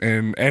weed,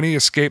 and any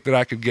escape that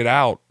I could get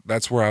out,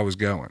 that's where I was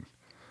going.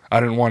 I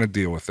didn't want to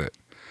deal with it.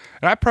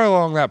 And I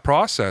prolonged that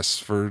process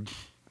for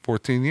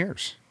 14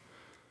 years.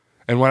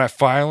 And when I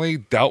finally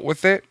dealt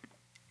with it,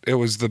 it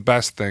was the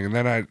best thing. And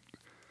then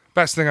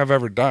best thing I've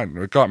ever done.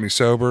 It got me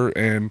sober,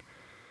 and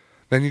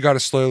then you got to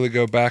slowly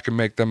go back and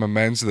make them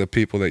amends to the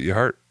people that you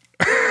hurt.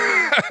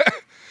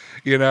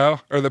 You know,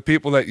 or the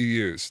people that you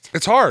used.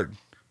 It's hard,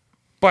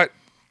 but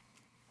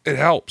it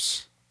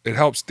helps. It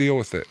helps deal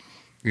with it,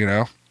 you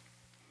know?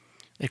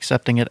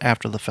 Accepting it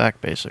after the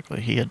fact,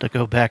 basically. He had to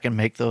go back and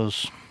make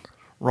those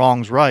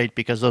wrongs right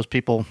because those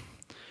people,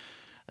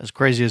 as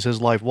crazy as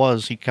his life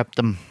was, they kept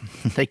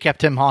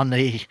him on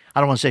the, I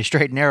don't want to say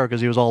straight and narrow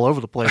because he was all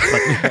over the place,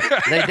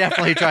 but they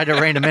definitely tried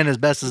to rein him in as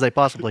best as they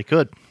possibly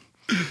could.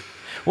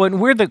 Well, and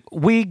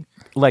we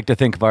like to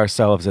think of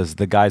ourselves as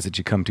the guys that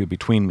you come to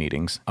between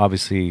meetings.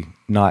 Obviously,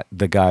 not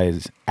the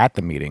guys at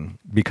the meeting,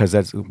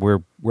 because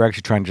we're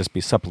actually trying to just be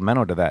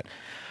supplemental to that.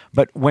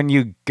 But when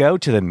you go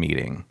to the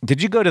meeting,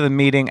 did you go to the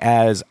meeting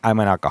as I'm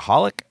an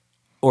alcoholic,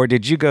 or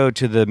did you go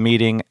to the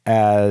meeting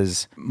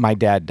as my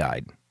dad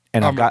died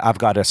and I've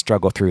got to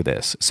struggle through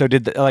this? So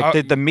did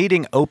the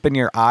meeting open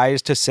your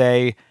eyes to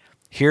say,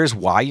 here's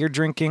why you're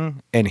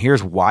drinking and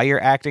here's why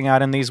you're acting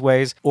out in these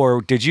ways?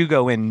 Or did you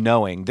go in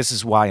knowing this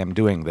is why I'm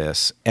doing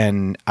this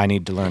and I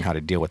need to learn how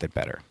to deal with it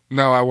better?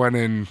 No, I went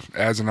in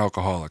as an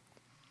alcoholic.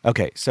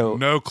 Okay, so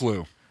No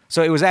clue.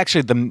 So it was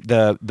actually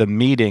the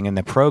meeting and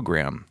the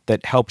program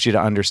that helped you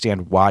to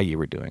understand why you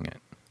were doing it.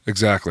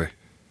 Exactly.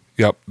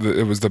 Yep.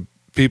 It was the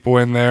people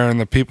in there and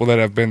the people that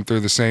have been through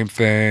the same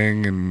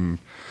thing. And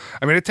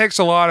I mean, it takes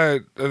a lot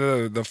of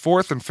the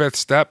 4th and 5th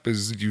step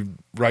is you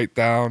write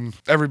down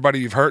everybody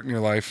you've hurt in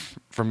your life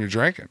from your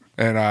drinking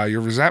and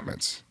your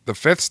resentments. The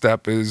 5th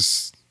step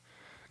is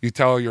you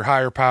tell your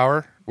higher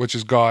power, which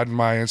is God in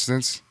my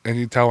instance, and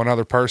you tell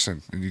another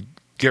person and you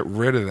get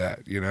rid of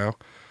that, you know?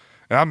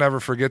 And I'll never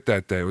forget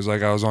that day. It was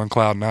like I was on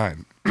cloud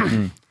 9.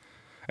 And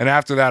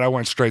after that, I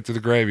went straight to the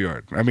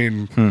graveyard. I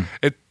mean,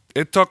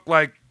 it took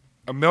like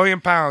 1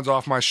 million pounds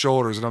off my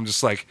shoulders, and I'm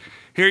just like,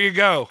 here you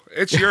go.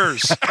 It's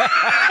yours.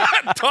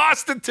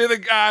 Tossed it to the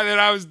guy that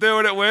I was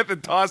doing it with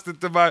and tossed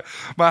it to my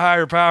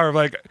higher power. I'm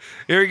like,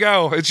 here you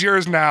go. It's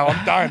yours now.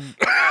 I'm done.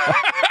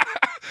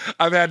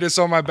 I've had this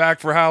on my back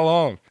for how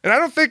long? And I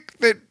don't think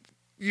that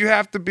you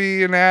have to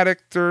be an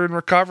addict or in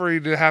recovery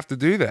to have to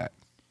do that.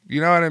 You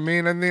know what I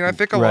mean? I mean, I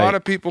think a lot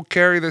of people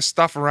carry this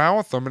stuff around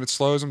with them and it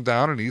slows them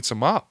down and eats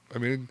them up. I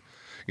mean,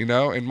 you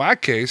know, in my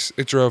case,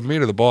 it drove me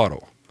to the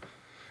bottle,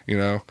 you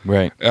know?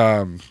 Right.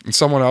 In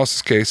someone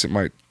else's case, it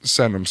might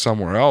send them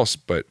somewhere else.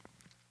 But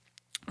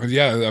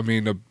yeah, I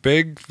mean, a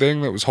big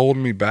thing that was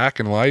holding me back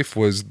in life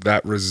was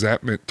that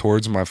resentment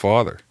towards my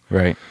father.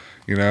 Right.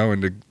 You know,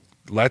 and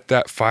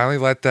to finally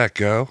let that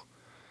go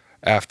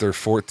after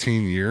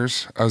 14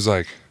 years, I was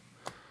like,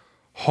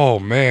 oh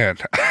man.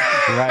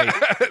 Right.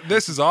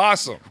 This is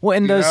awesome. Well,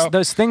 and you know?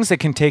 those things that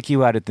can take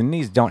you out at the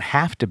knees don't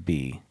have to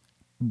be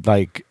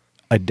like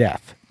a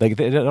death. Like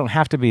they don't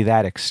have to be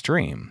that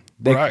extreme.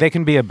 They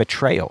can be a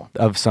betrayal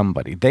of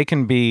somebody. They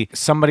can be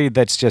somebody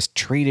that's just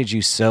treated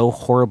you so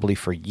horribly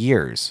for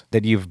years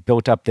that you've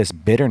built up this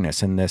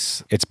bitterness and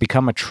it's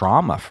become a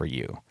trauma for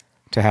you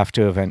to have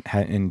to have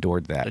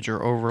endured that. That you're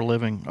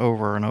overliving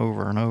over and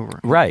over and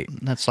over. Right.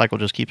 And that cycle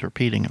just keeps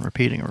repeating and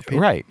repeating and repeating.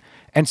 Right.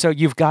 And so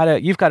you've got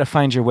to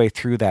find your way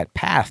through that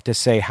path to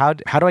say, how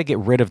do I get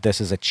rid of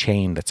this as a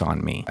chain that's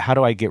on me? How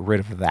do I get rid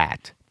of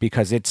that?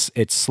 Because it's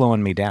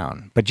slowing me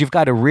down. But you've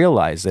got to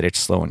realize that it's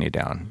slowing you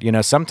down. You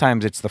know,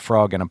 sometimes it's the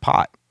frog in a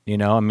pot. You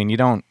know, I mean, you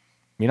don't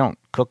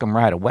cook them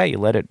right away. You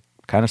let it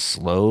kind of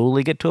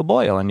slowly get to a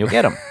boil, and you'll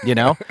get them.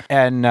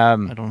 And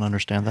I don't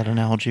understand that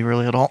analogy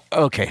really at all.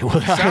 okay,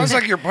 well, Sounds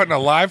like you're putting a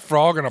live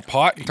frog in a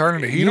pot and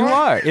turning the heat you on.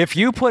 are. If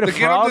you put a To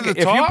get 'em to frog, the if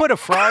you top? put a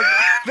frog,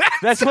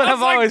 that's what Sounds I've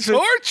like always been,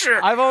 torture.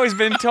 I've always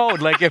been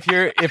told. Like if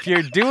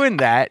you're doing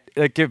that,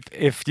 like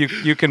if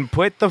you can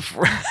put the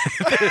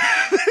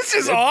This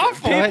is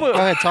awful. Go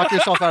ahead, talk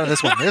yourself out of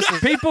this one. This is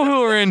people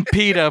who are in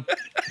PETA,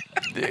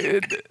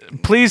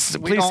 please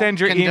don't send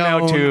your email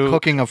condone to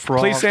cooking a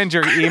frog. Please send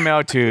your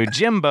email to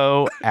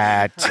Jimbo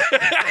at.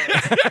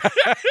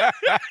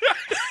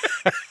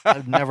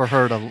 I've never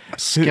heard of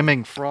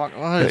skimming frog.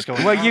 What is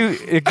going Well,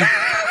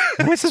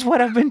 on? this is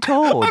what I've been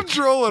told. I'm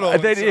trolling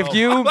on That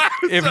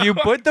if you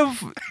put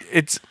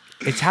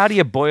it's how do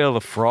you boil a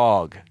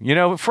frog?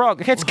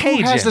 Frog. It's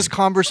Cajun. Who has this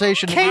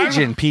conversation?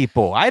 Cajun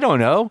people. I don't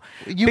know.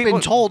 You've People-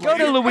 been told. Go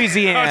to I was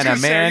Louisiana, gonna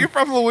say, man. you're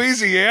from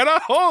Louisiana?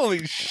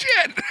 Holy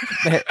shit.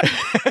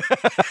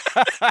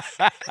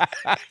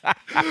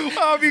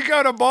 Well, if you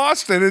go to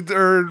Boston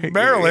or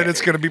Maryland,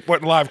 it's going to be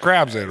putting live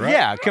crabs in, right?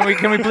 Yeah, can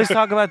we please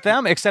talk about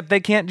them? Except they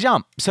can't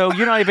jump, so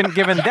you're not even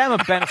giving them a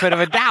benefit of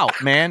a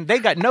doubt, man. They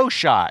got no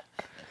shot.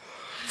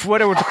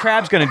 What are the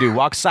crab's going to do?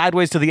 Walk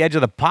sideways to the edge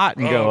of the pot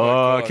and go, my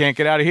I God. can't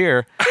get out of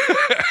here.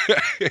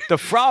 The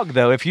frog,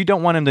 though, if you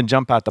don't want him to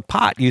jump out the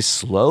pot, you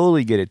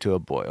slowly get it to a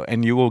boil,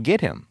 and you will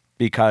get him.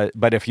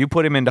 But if you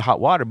put him into hot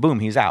water, boom,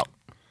 he's out.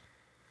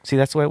 See,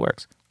 that's the way it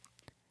works.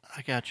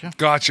 I got you.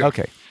 Gotcha.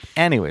 Okay.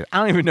 Anyway, I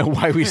don't even know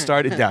why we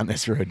started down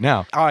this road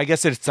now. Oh, I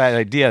guess it's that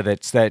idea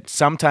that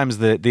sometimes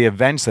the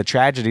events, the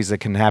tragedies that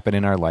can happen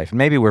in our life, and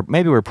maybe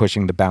we're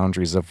pushing the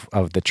boundaries of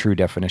the true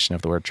definition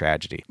of the word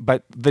tragedy,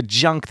 but the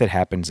junk that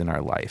happens in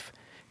our life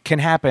can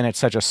happen at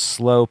such a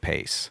slow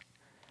pace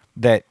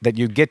that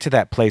you get to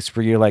that place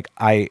where you're like,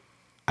 I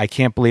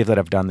can't believe that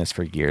I've done this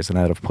for years and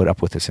that I've put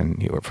up with this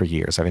for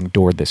years. I've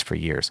endured this for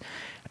years.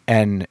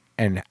 And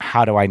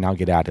how do I now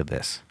get out of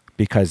this?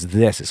 Because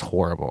this is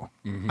horrible.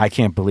 I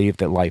can't believe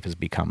that life has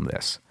become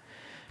this.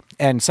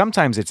 And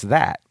sometimes it's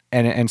that.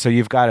 And so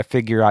you've got to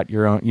figure out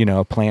your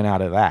own, plan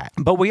out of that.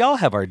 But we all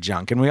have our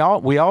junk, and we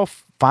all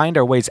find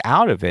our ways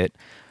out of it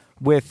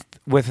with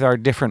our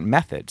different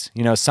methods.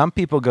 Some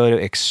people go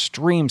to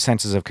extreme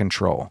senses of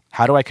control.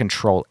 How do I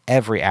control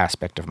every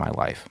aspect of my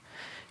life?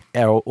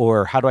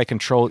 Or how do I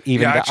control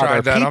even Yeah, I the tried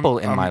other that. people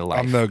in I'm- my life?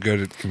 I'm no good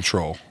at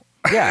control.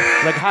 Yeah,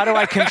 like how do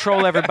I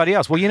control everybody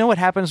else? Well, you know what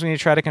happens when you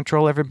try to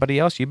control everybody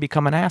else? You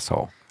become an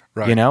asshole.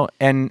 Right.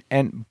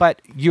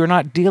 But you're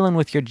not dealing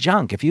with your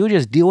junk. If you would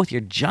just deal with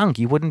your junk,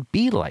 you wouldn't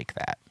be like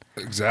that.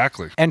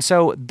 Exactly. And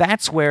so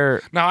that's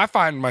where Now, I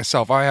find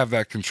myself, I have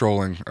that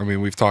controlling,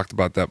 we've talked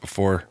about that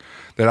before,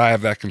 that I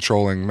have that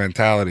controlling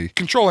mentality.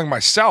 Controlling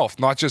myself,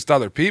 not just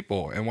other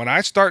people. And when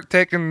I start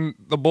taking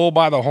the bull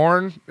by the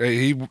horn,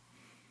 he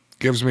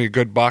gives me a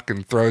good buck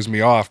and throws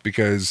me off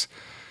because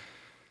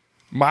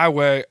my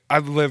way, I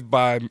live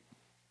by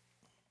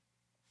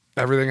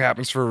everything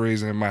happens for a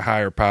reason and my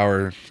higher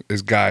power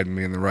is guiding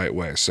me in the right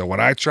way. So when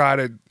I try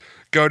to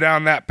go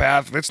down that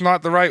path, if it's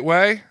not the right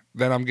way,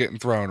 then I'm getting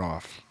thrown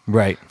off.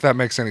 right. If that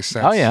makes any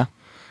sense. Oh yeah,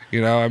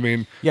 Yeah,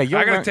 yeah. You'll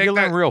I gotta learn, take you'll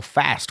that learn real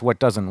fast what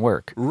doesn't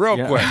work. real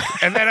You know? quick.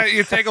 And then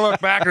you take a look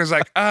back and it's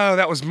like, oh,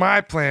 that was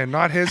my plan,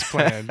 not his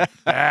plan.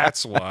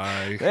 That's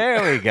why.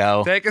 There we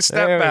go. Take a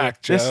step There we-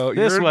 back, Joe.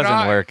 This You're wasn't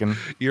not- working.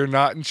 You're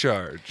not in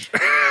charge.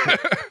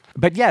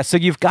 But yeah, so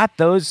you've got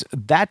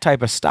that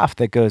type of stuff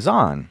that goes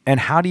on. And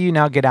how do you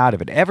now get out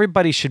of it?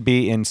 Everybody should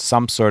be in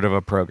some sort of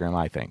a program,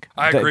 I think.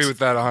 I agree That's- with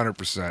that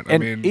 100%.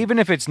 And even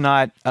if it's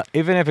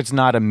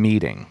not a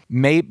meeting,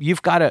 maybe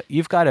you've got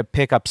to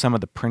pick up some of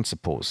the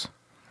principles.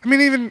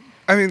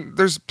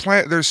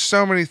 there's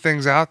so many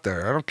things out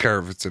there. I don't care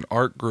if it's an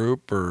art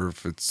group or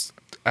if it's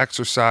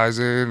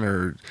exercising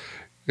or,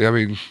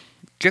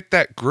 get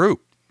that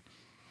group.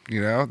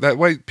 That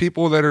way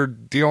people that are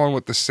dealing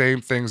with the same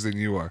things than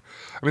you are.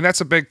 That's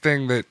a big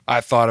thing that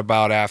I thought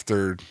about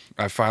after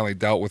I finally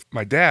dealt with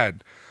my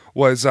dad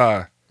was,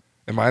 am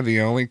I the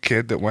only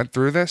kid that went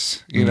through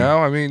this?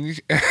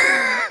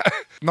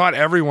 Not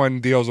everyone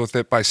deals with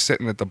it by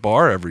sitting at the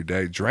bar every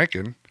day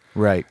drinking.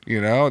 Right.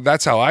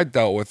 That's how I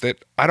dealt with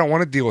it. I don't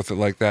want to deal with it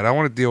like that. I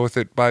want to deal with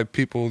it by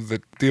people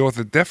that deal with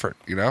it different,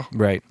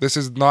 Right. This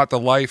is not the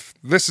life.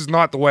 This is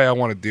not the way I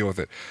want to deal with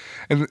it.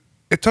 And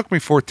it took me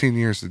 14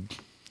 years to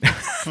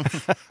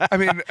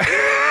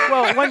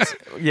Well,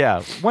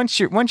 once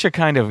you're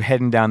kind of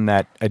heading down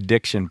that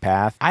addiction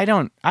path, I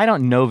don't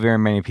know very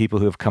many people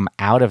who have come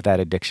out of that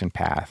addiction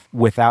path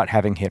without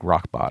having hit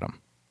rock bottom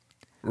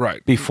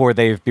right. before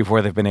they've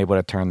been able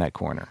to turn that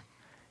corner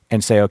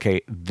and say,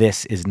 okay,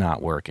 this is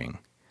not working.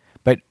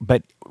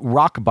 But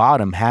rock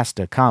bottom has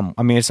to come.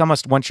 It's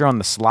almost once you're on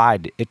the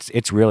slide,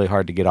 it's really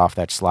hard to get off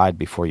that slide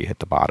before you hit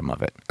the bottom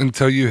of it.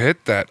 Until you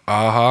hit that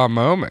aha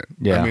moment.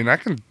 Yeah. I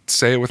can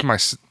say it with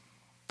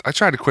I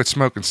tried to quit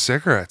smoking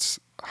cigarettes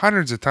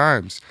hundreds of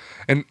times.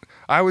 And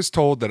I was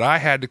told that I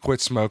had to quit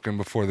smoking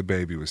before the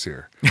baby was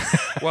here.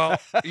 Well,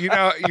 you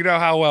know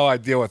how well I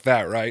deal with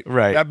that, right?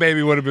 Right. That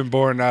baby would have been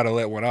born now to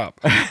lit one up.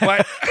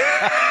 But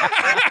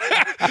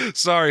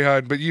sorry,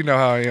 hon, but you know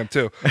how I am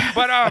too.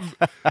 But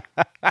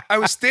I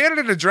was standing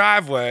in the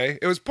driveway.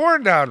 It was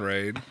pouring down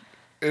rain.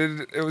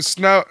 It was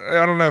snow.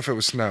 I don't know if it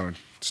was snowing.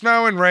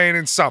 Snowing, rain,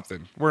 and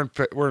something. We're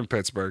in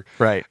Pittsburgh.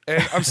 Right.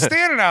 And I'm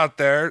standing out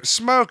there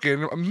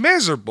smoking,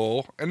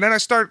 miserable, and then I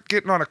start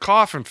getting on a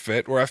coughing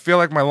fit where I feel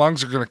like my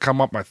lungs are going to come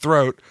up my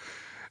throat.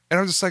 And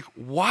I'm just like,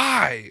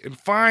 why? And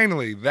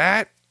finally,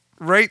 that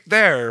right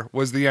there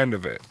was the end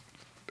of it.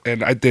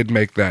 And I did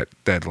make that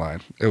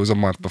deadline. It was a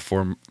month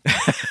before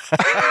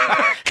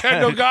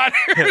Kendall got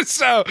here,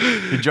 so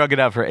You drug it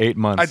out for 8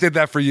 months. I did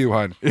that for you,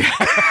 hon.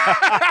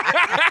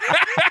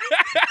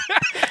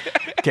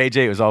 KJ,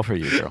 it was all for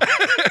you, girl.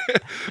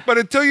 But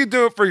until you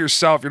do it for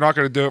yourself, you're not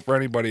going to do it for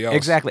anybody else.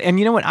 Exactly. And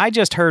you know what? I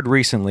just heard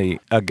recently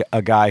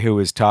a guy who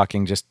was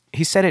talking,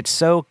 he said it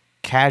so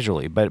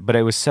casually, but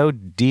it was so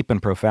deep and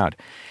profound.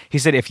 He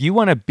said, if you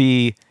want to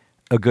be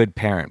a good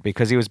parent,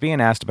 because he was being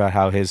asked about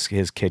how his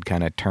kid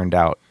kind of turned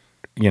out,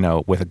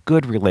 with a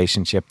good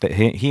relationship, that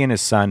he and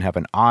his son have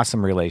an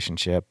awesome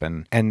relationship.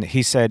 And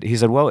he said,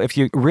 well, if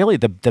you really,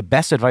 the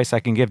best advice I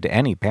can give to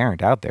any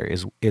parent out there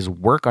is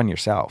work on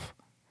yourself.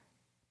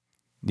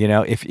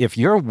 If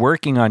you're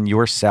working on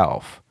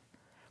yourself,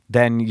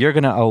 then you're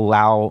going to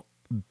allow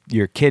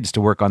your kids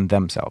to work on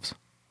themselves.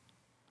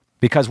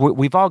 Because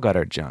we've all got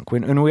our junk,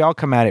 and we all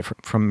come at it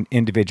from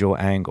individual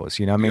angles.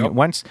 Yep.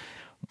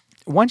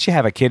 Once you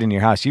have a kid in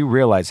your house, you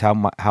realize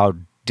how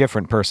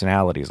different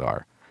personalities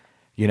are.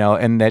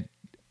 And that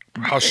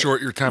How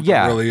short your temper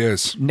really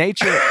is.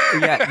 Nature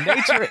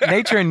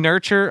and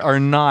nurture are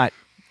not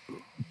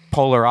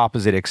polar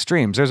opposite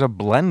extremes. There's a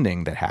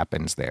blending that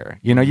happens there.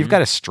 You've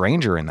got a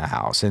stranger in the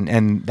house,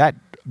 and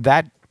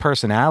that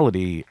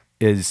personality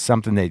is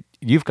something that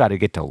you've got to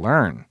get to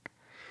learn.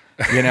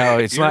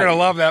 It's You're gonna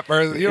love that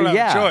person. You don't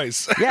have a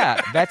choice.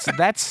 Yeah,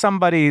 that's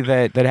somebody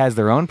that has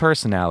their own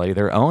personality,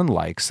 their own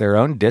likes, their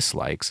own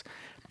dislikes,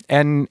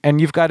 and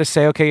you've got to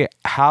say, okay,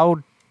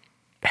 how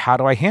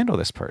do I handle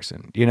this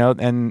person?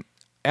 And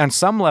on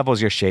some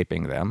levels you're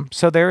shaping them,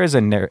 so there is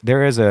a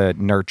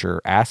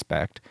nurture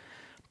aspect.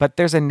 But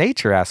there's a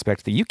nature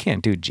aspect that you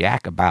can't do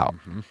jack about.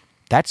 Mm-hmm.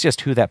 That's just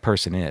who that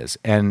person is.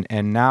 And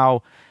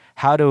now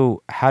how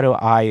do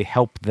I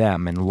help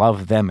them and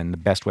love them in the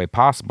best way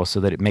possible so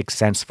that it makes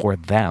sense for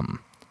them?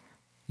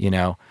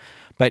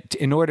 But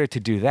in order to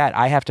do that,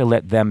 I have to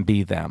let them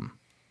be them.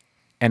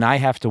 And I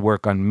have to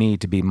work on me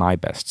to be my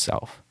best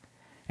self.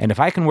 And if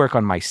I can work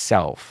on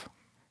myself,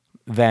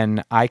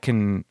 then I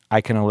can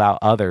allow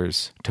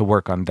others to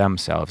work on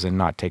themselves and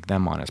not take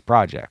them on as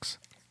projects.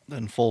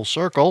 Then full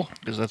circle,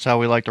 because that's how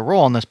we like to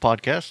roll on this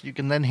podcast, you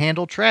can then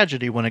handle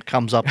tragedy when it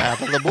comes up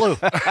out of the blue.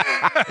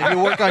 If you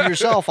work on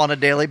yourself on a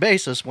daily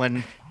basis,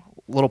 when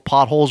little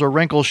potholes or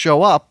wrinkles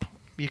show up,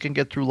 you can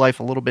get through life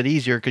a little bit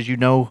easier because you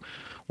know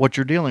what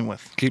you're dealing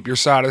with. Keep your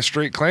side of the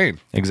street clean.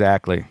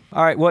 Exactly.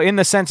 All right. Well, in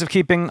the sense of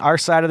keeping our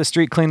side of the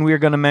street clean, we are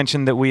going to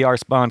mention that we are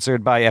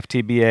sponsored by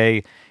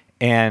FTBA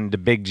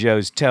and Big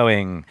Joe's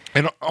Towing.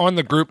 And on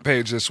the group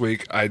page this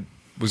week, I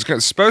was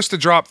supposed to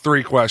drop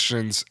 3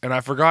 questions, and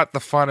I forgot the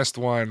funnest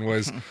one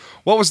was,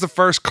 what was the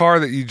first car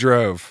that you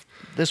drove?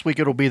 This week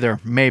it'll be there,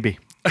 maybe.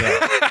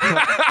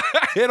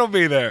 It'll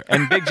be there.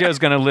 And Big Joe's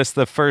going to list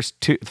the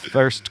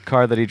first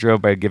car that he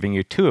drove by giving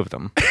you 2 of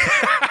them.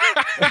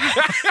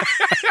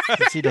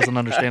 Because he doesn't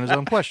understand his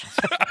own questions.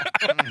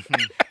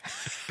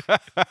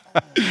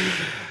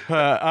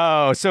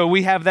 So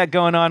we have that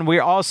going on.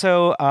 We're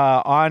also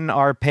on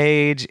our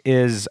page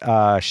is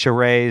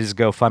Sheree's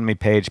GoFundMe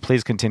page.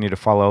 Please continue to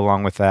follow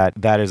along with that.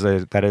 That is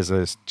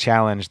a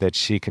challenge that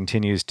she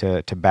continues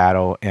to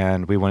battle,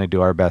 and we want to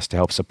do our best to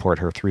help support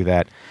her through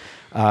that.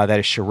 That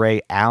is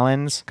Sheree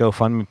Allen's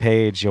GoFundMe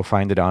page. You'll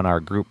find it on our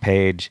group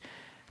page,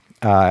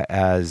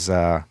 as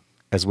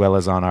well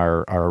as on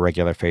our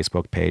regular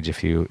Facebook page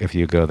if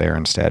you go there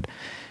instead.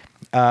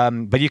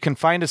 But you can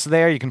find us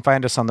there. You can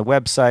find us on the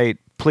website.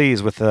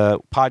 Please, with the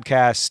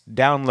podcast,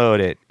 download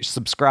it,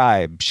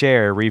 subscribe,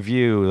 share,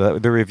 review.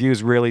 The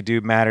reviews really do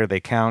matter.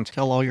 They count.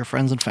 Tell all your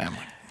friends and family.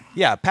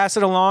 Yeah, pass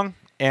it along,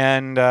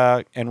 and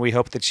we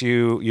hope that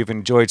you've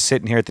enjoyed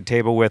sitting here at the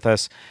table with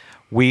us.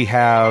 We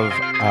have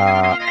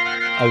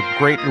a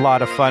great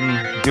lot of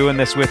fun doing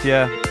this with you,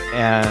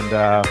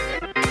 and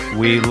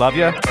we love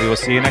you. We will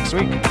see you next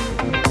week.